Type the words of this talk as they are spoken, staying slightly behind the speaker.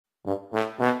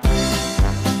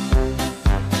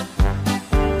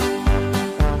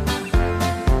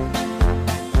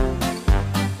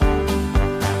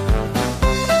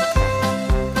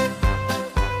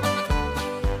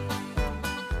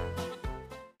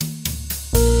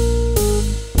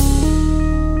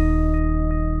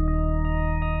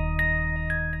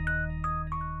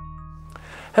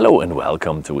Hello and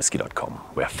welcome to Whisky.com,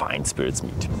 where fine spirits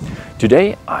meet.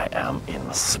 Today I am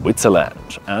in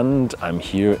Switzerland and I'm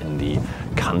here in the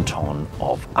canton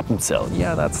of Appenzell.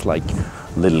 Yeah, that's like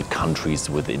little countries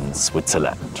within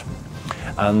Switzerland.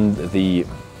 And the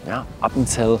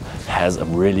Appenzell has a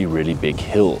really big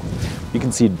hill. You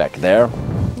can see it back there.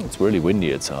 It's really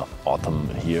windy, it's autumn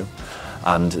here.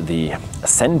 And the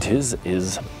Säntis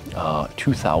is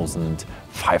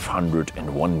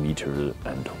 2,501 meter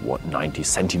and 90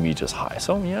 centimeters high.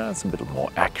 So yeah, it's a bit more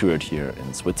accurate here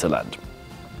in Switzerland.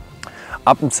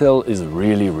 Appenzell is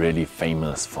really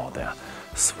famous for their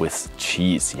Swiss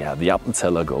cheese. Yeah, the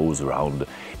Appenzeller goes around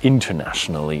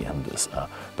internationally and is a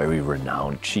very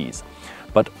renowned cheese.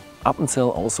 But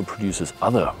Appenzell also produces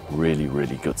other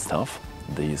really good stuff.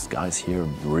 These guys here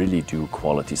really do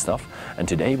quality stuff. And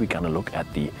today we're gonna look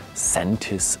at the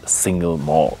Säntis single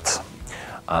malt.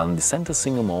 And the Säntis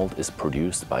single malt is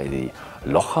produced by the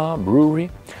Locher Brewery.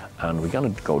 And we're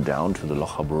gonna go down to the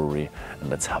Locher Brewery and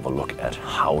let's have a look at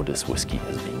how this whiskey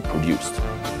is being produced.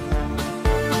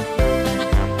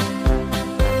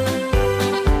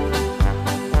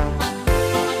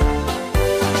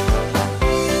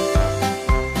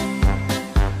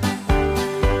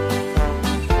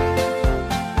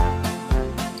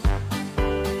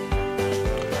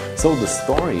 So the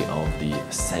story of the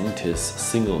Säntis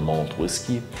single malt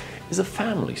whiskey is a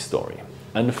family story.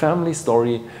 And the family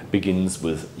story begins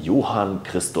with Johann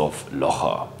Christoph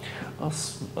Locher, a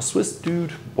Swiss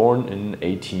dude born in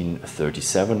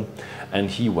 1837, and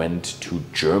he went to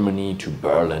Germany, to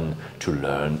Berlin, to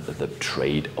learn the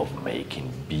trade of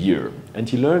making beer. And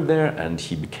he learned there and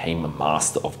he became a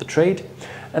master of the trade,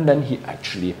 and then he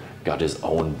actually got his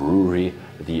own brewery,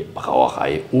 the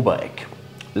Brauerei Oberegg.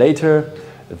 Later,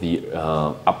 the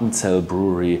Appenzell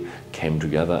Brewery came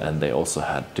together and they also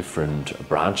had different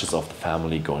branches of the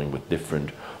family going with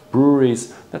different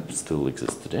breweries that still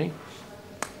exist today.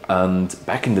 And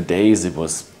back in the days it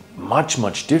was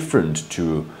much different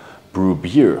to brew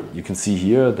beer. You can see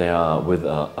here they are with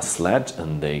a sled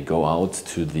and they go out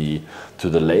to the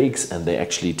lakes and they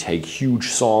actually take huge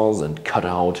saws and cut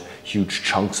out huge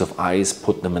chunks of ice,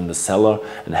 put them in the cellar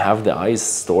and have the ice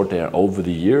stored there over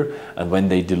the year. And when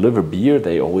they deliver beer,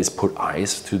 they always put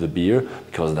ice to the beer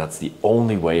because that's the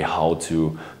only way how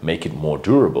to make it more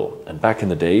durable. And back in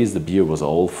the days, the beer was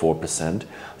all 4%,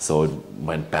 so it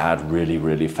went bad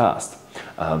really fast.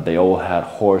 They all had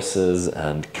horses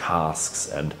and casks,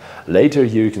 and later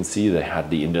here you can see they had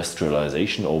the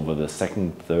industrialization over the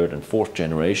second, third and fourth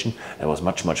generation. There was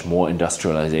much more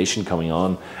industrialization coming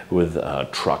on with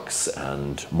trucks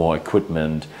and more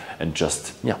equipment and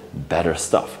just better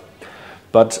stuff.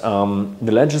 But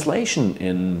the legislation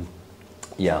in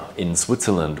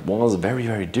Switzerland was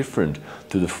very different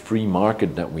to the free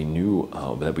market that we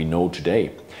know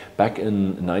today. Back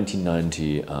in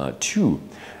 1992,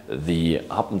 the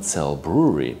Appenzell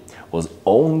Brewery was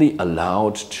only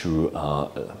allowed to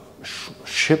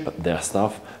ship their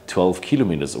stuff 12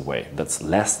 kilometers away. That's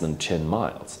less than 10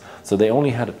 miles. So they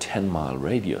only had a 10-mile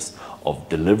radius of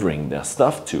delivering their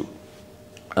stuff to.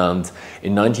 And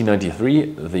in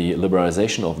 1993, the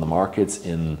liberalization of the markets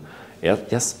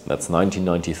yes, that's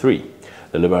 1993.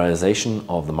 The liberalization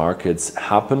of the markets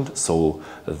happened, so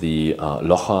the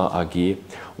Locher AG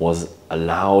was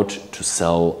allowed to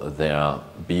sell their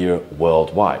beer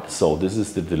worldwide. So this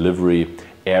is the delivery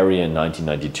area in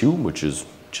 1992, which is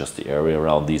just the area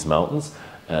around these mountains.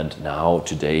 And now,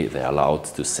 today, they're allowed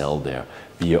to sell their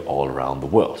beer all around the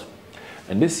world.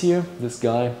 And this year, this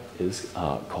guy is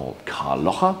called Karl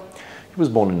Locher. He was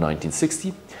born in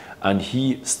 1960. And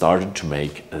he started to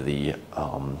make the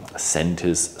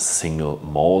Säntis single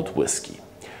malt whiskey.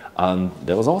 And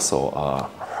there was also a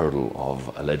hurdle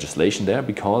of legislation there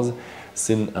because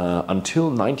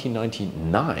until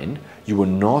 1999 you were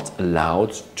not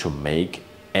allowed to make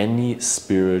any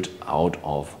spirit out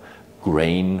of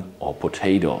grain or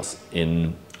potatoes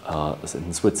in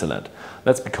Switzerland.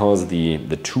 That's because the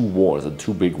two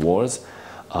big wars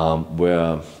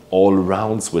were all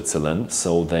around Switzerland,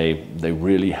 so they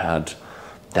really had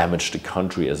damaged the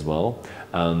country as well.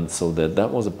 And so that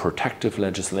was a protective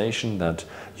legislation that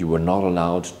you were not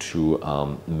allowed to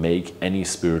make any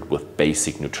spirit with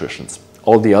basic nutritions.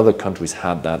 All the other countries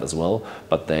had that as well,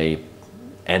 but they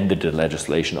ended the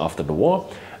legislation after the war.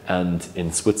 And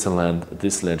in Switzerland,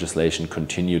 this legislation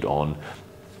continued on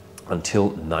until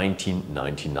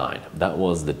 1999. That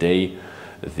was the day,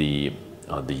 the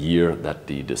year that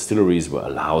the distilleries were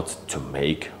allowed to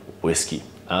make whiskey.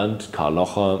 And Karl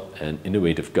Locher, an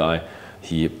innovative guy,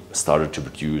 he started to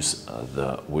produce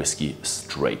the whiskey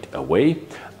straight away,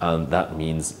 and that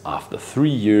means after 3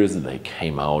 years they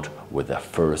came out with their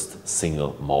first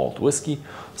single malt whiskey.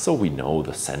 So we know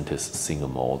the Säntis single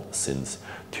malt since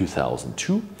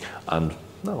 2002, and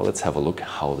now let's have a look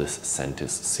how this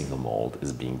Säntis single malt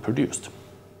is being produced.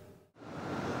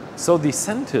 So the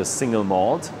Säntis single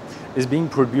malt is being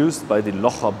produced by the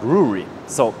Locher Brewery.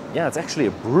 So yeah, it's actually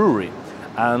a brewery,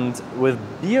 and with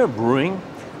beer brewing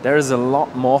there is a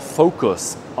lot more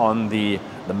focus on the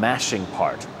mashing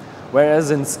part.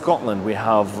 Whereas in Scotland we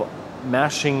have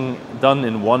mashing done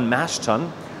in 1 mash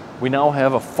tun, we now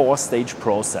have a 4-stage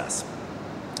process.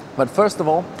 But first of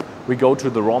all, we go to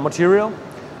the raw material.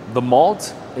 The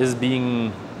malt is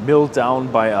being milled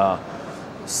down by a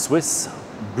Swiss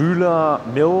Bühler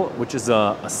mill, which is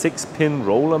a 6-pin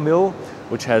roller mill,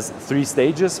 which has 3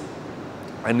 stages.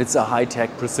 And it's a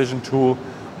high-tech precision tool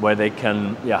where they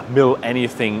can mill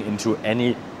anything into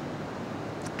any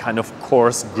kind of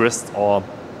coarse grist or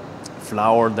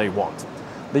flour they want.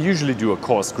 They usually do a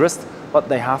coarse grist, but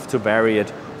they have to vary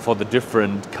it for the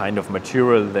different kind of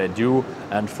material they do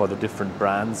and for the different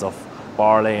brands of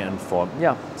barley and for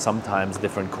sometimes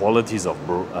different qualities of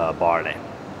barley.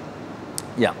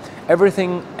 Yeah,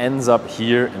 everything ends up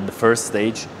here in the first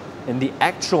stage in the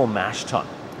actual mash tun,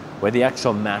 where the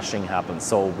actual mashing happens.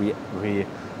 So we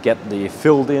get the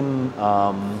filled in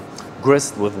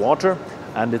grist with water,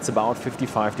 and it's about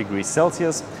 55 degrees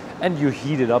Celsius, and you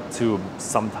heat it up to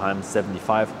sometimes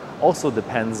 75. Also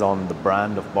depends on the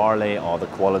brand of barley or the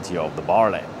quality of the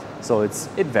barley. So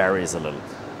it varies a little,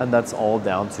 and that's all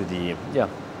down to the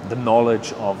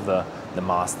knowledge of the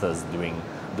masters doing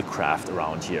the craft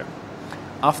around here.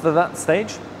 After that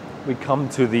stage, we come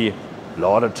to the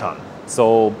lauter tun.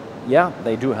 So yeah,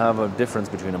 they do have a difference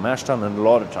between a mash tun and a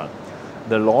lauter tun.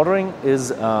 The lautering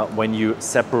is when you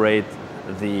separate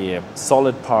the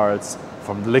solid parts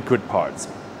from the liquid parts.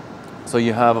 So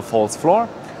you have a false floor,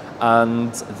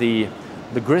 and the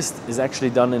grist is actually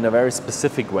done in a very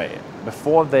specific way.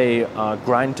 Before they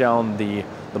grind down the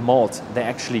malt, they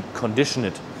actually condition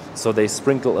it. So they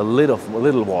sprinkle a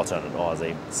little water on it, or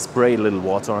they spray a little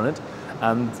water on it,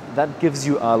 and that gives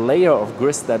you a layer of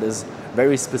grist that is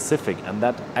very specific, and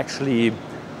that actually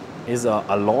is a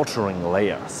lautering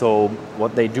layer. So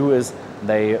what they do is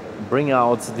they bring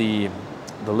out the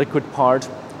liquid part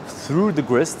through the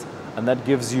grist, and that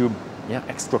gives you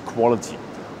extra quality.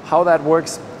 How that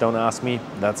works, don't ask me,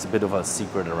 that's a bit of a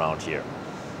secret around here.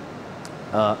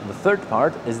 The third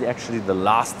part is actually the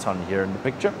last tun here in the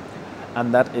picture,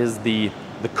 and that is the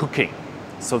cooking.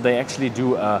 So they actually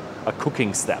do a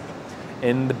cooking step.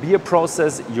 In the beer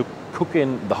process, you cook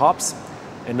in the hops.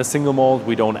 In the single malt,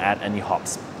 we don't add any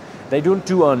hops. They don't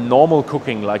do a normal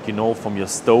cooking like you know from your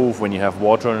stove. When you have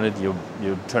water in it,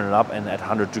 you turn it up, and at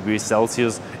 100 degrees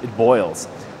Celsius it boils.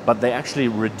 But they actually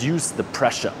reduce the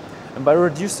pressure. And by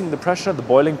reducing the pressure, the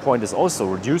boiling point is also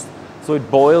reduced, so it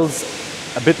boils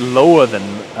a bit lower than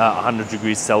 100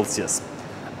 degrees Celsius.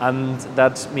 And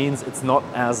that means it's not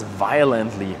as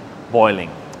violently boiling.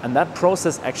 And that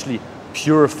process actually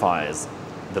purifies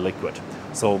the liquid.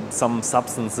 So some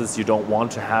substances you don't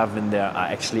want to have in there are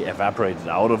actually evaporated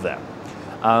out of there.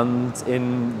 And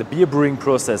in the beer brewing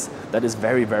process, that is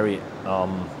very, very,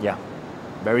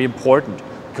 very important,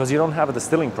 because you don't have a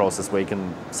distilling process where you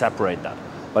can separate that,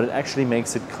 but it actually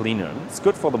makes it cleaner. And it's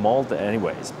good for the malt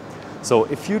anyways. So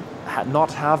if you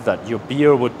not have that, your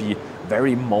beer would be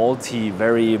very malty,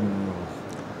 very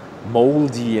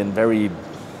moldy, and very,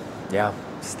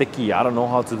 sticky. I don't know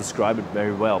how to describe it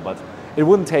very well, but it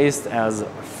wouldn't taste as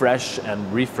fresh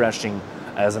and refreshing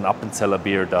as an Appenzeller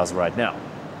beer does right now.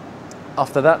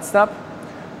 After that step,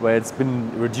 where it's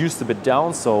been reduced a bit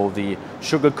down, so the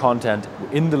sugar content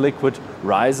in the liquid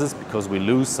rises because we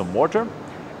lose some water,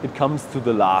 it comes to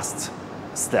the last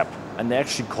step, and they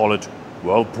actually call it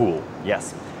whirlpool.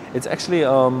 Yes, it's actually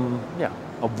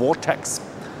a vortex,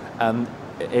 and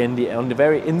on the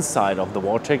very inside of the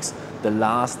vortex, the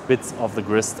last bits of the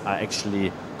grist are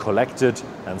actually collected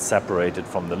and separated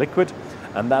from the liquid,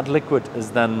 and that liquid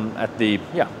is then at the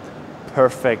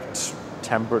perfect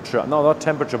temperature, no, not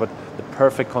temperature, but the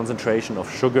perfect concentration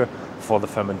of sugar for the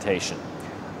fermentation.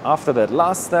 After that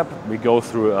last step, we go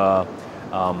through a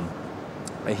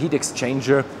heat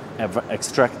exchanger,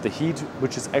 extract the heat,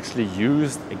 which is actually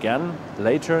used again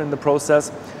later in the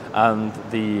process, and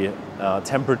the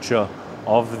temperature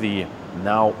of the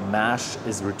now mash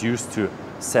is reduced to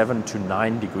 7 to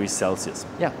 9 degrees Celsius.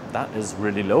 Yeah, that is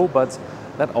really low, but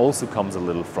that also comes a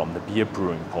little from the beer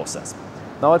brewing process.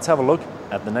 Now let's have a look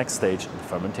at the next stage, the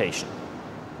fermentation.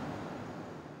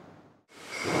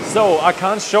 So I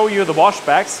can't show you the wash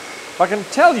bags, But I can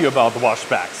tell you about the wash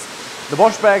bags. The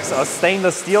wash bags are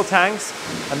stainless steel tanks,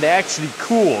 and they're actually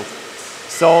cooled.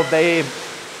 So they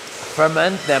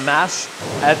ferment their mash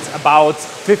at about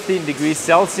 15 degrees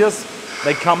Celsius.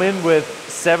 They come in with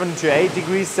 7 to 8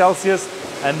 degrees Celsius,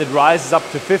 and it rises up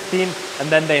to 15, and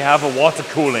then they have a water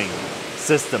cooling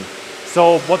system.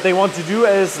 So what they want to do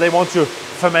is they want to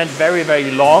ferment very, very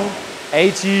long,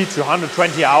 80 to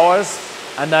 120 hours,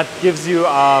 and that gives you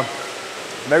a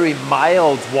very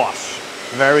mild wash,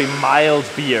 very mild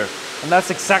beer. And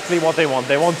that's exactly what they want.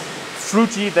 They want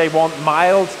fruity, they want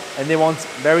mild, and they want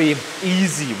very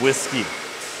easy whiskey.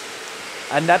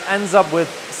 And that ends up with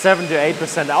 7 to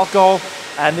 8% alcohol,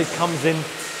 and it comes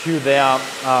into their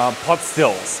pot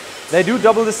stills. They do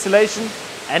double distillation,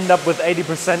 end up with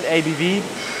 80% ABV,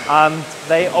 and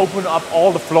they open up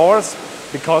all the floors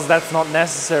because that's not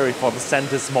necessary for the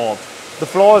Säntis malt. The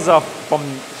floors are from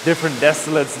different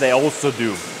distillates, they also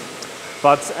do.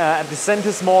 But at the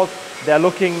Säntis malt, they're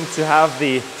looking to have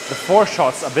the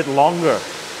foreshots a bit longer.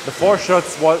 The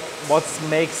foreshots what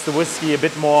makes the whiskey a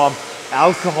bit more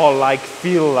alcohol-like,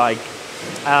 feel-like.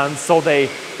 And so they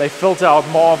filter out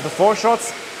more of the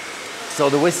foreshots, so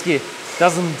the whiskey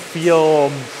doesn't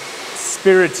feel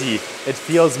spirity. It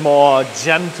feels more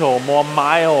gentle, more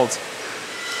mild,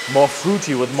 more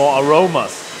fruity with more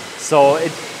aromas. So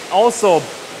it also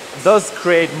does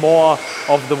create more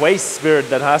of the waste spirit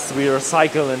that has to be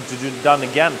recycled and to be done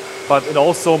again, but it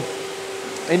also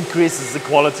increases the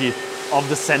quality of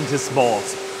the Säntis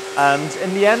malt. And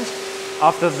in the end,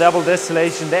 after the double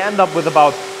distillation, they end up with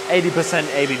about 80%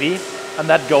 ABV, and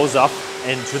that goes up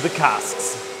into the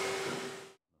casks.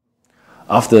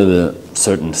 After the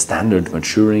certain standard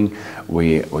maturing,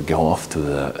 we go off to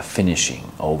the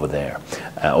finishing over there,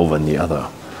 over in the other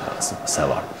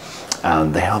cellar.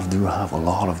 And they do have a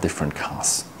lot of different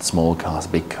casks, small casks,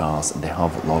 big casks, and they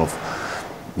have a lot of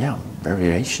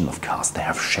variation of casks. They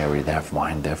have sherry, they have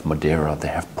wine, they have Madeira, they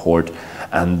have port,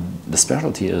 and the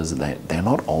specialty is they're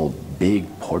not all big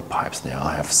port pipes. They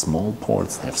have small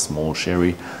ports, they have small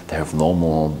sherry, they have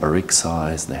normal barrique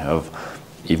size, they have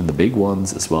even the big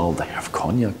ones as well. They have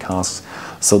cognac casks.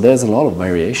 So there's a lot of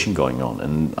variation going on,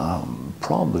 and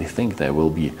probably think there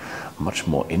will be much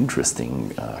more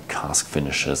interesting cask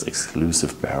finishes,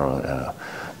 exclusive barrel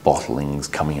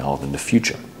bottlings coming out in the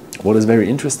future. What is very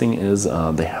interesting is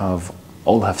they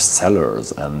all have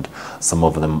cellars, and some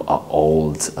of them are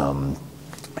old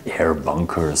air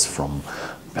bunkers from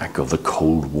back of the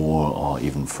Cold War or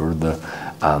even further,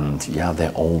 and yeah,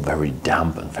 they're all very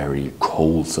damp and very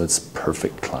cold, so it's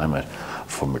perfect climate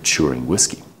for maturing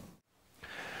whiskey.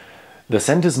 The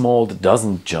Säntis malt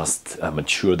doesn't just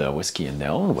mature their whiskey in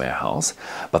their own warehouse,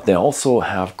 but they also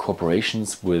have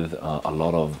cooperations with a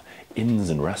lot of inns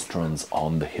and restaurants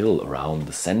on the hill around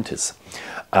the Säntis.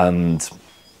 And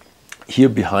here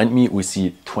behind me we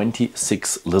see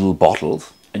 26 little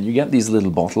bottles, and you get these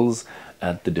little bottles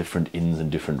at the different inns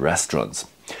and different restaurants.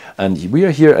 And we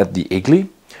are here at the Egli,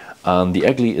 and the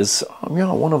Egli is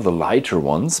one of the lighter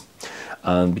ones,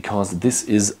 because this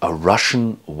is a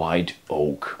Russian white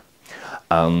oak.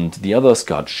 And the others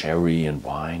got sherry and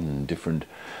wine and different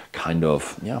kind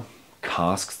of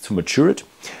casks to mature it.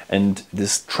 And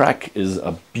this track is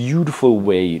a beautiful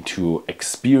way to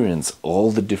experience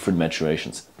all the different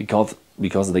maturations, because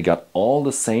they got all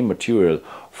the same material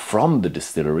from the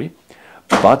distillery,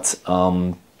 but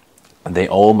they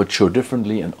all mature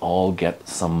differently and all get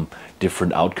some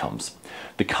different outcomes.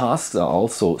 The casks are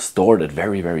also stored at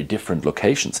very, very different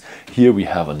locations. Here we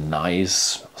have a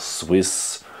nice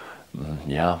Swiss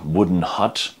wooden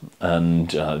hut, and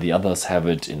the others have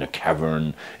it in a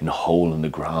cavern, in a hole in the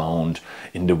ground,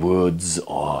 in the woods,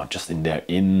 or just in their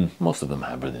inn. Most of them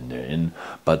have it in their inn,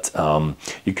 but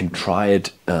you can try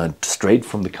it straight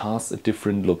from the cask at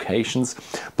different locations.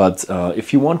 But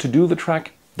if you want to do the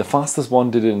track, the fastest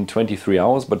one did it in 23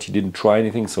 hours, but he didn't try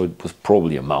anything, so it was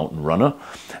probably a mountain runner.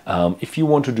 If you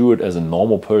want to do it as a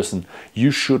normal person,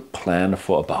 you should plan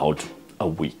for about a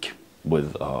week,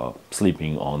 with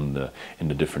sleeping in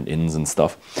the different inns and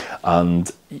stuff,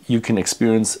 and you can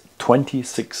experience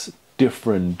 26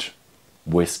 different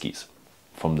whiskies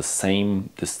from the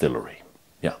same distillery.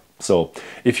 Yeah, so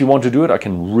if you want to do it, I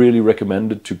can really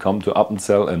recommend it to come to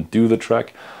Appenzell and do the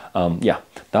track.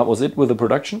 That was it with the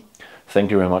production. Thank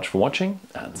you very much for watching,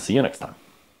 and see you next time.